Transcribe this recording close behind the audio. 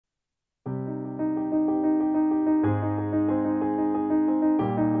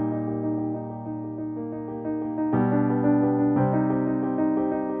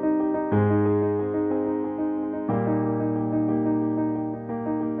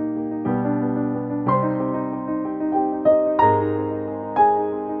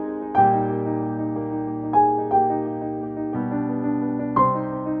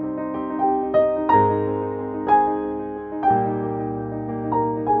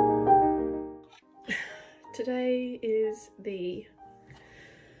Today is the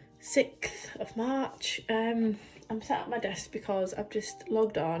 6th of March. I'm sat at my desk because I've just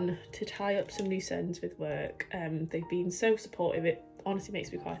logged on to tie up some loose ends with work. They've been so supportive, it honestly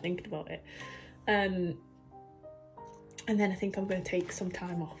makes me cry thinking about it. And then I think I'm going to take some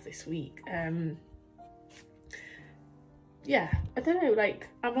time off this week. Yeah, I don't know, like,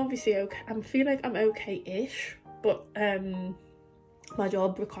 I'm obviously okay. I feel like I'm okay-ish, but my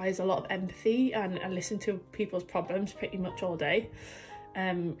job requires a lot of empathy, and I listen to people's problems pretty much all day.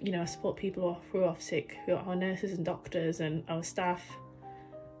 You know, I support people who are off sick, who are our nurses and doctors and our staff,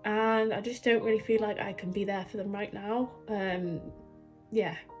 and I just don't really feel like I can be there for them right now.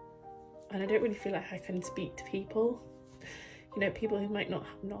 Yeah, and I don't really feel like I can speak to people, you know, people who might not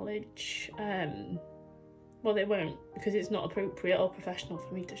have knowledge. Well, they won't, because it's not appropriate or professional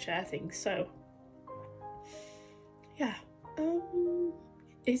for me to share things. So yeah,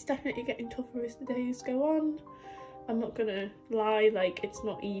 it's definitely getting tougher as the days go on. I'm not gonna lie, like, it's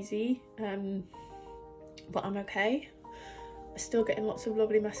not easy, but I'm okay. I'm still getting lots of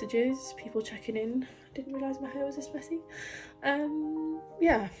lovely messages, people checking in. I didn't realise my hair was this messy.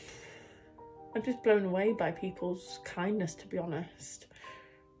 Yeah, I'm just blown away by people's kindness, to be honest.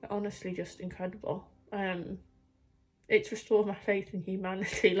 Honestly, just incredible. It's restored my faith in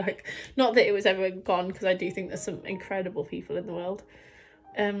humanity. Like, not that it was ever gone, because I do think there's some incredible people in the world.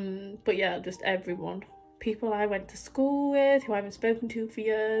 But yeah, just everyone. People I went to school with, who I haven't spoken to for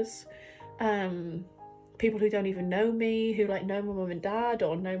years. People who don't even know me, who like know my mum and dad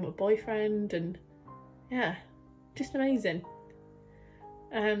or know my boyfriend, and yeah, just amazing.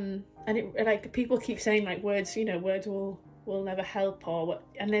 And it, like, people keep saying like words, you know, words will never help, or what,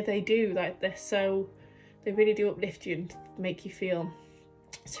 and they do, like, they really do uplift you and make you feel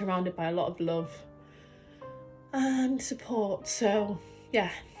surrounded by a lot of love and support. So yeah,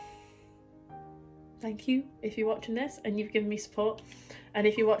 thank you if you're watching this and you've given me support. And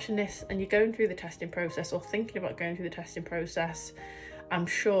if you're watching this and you're going through the testing process or thinking about going through the testing process, I'm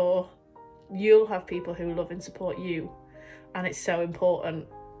sure you'll have people who love and support you, and it's so important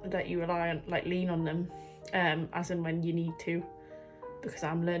that you rely on, like, lean on them as and when you need to, because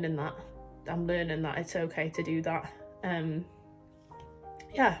I'm learning that it's okay to do that.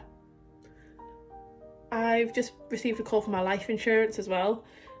 Yeah, I've just received a call for my life insurance as well.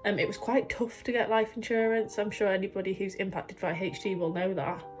 It was quite tough to get life insurance. I'm sure anybody who's impacted by HD will know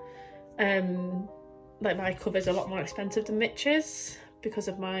that. Like, my cover's a lot more expensive than Mitch's because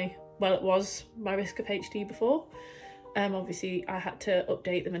of my, well, it was my risk of HD before. Obviously I had to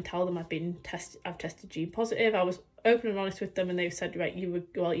update them and tell them I've tested gene positive. I was open and honest with them, and they said, right, you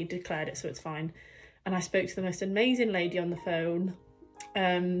declared it, so it's fine. And I spoke to the most amazing lady on the phone,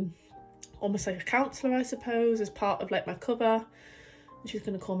 almost like a counsellor, I suppose, as part of like my cover. She's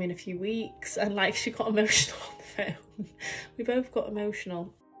going to call me in a few weeks, and like, she got emotional on the phone. We both got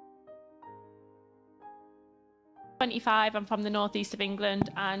emotional. 25, I'm from the northeast of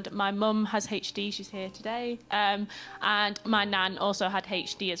England, and my mum has HD, she's here today, and my nan also had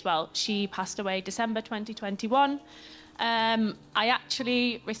HD as well. She passed away December 2021. I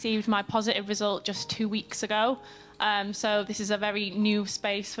actually received my positive result just 2 weeks ago, so this is a very new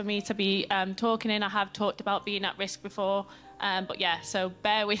space for me to be talking in. I have talked about being at risk before, but yeah, so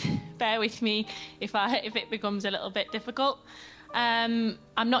bear with me if it becomes a little bit difficult. I'm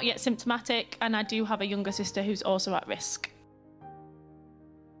not yet symptomatic, and I do have a younger sister who's also at risk.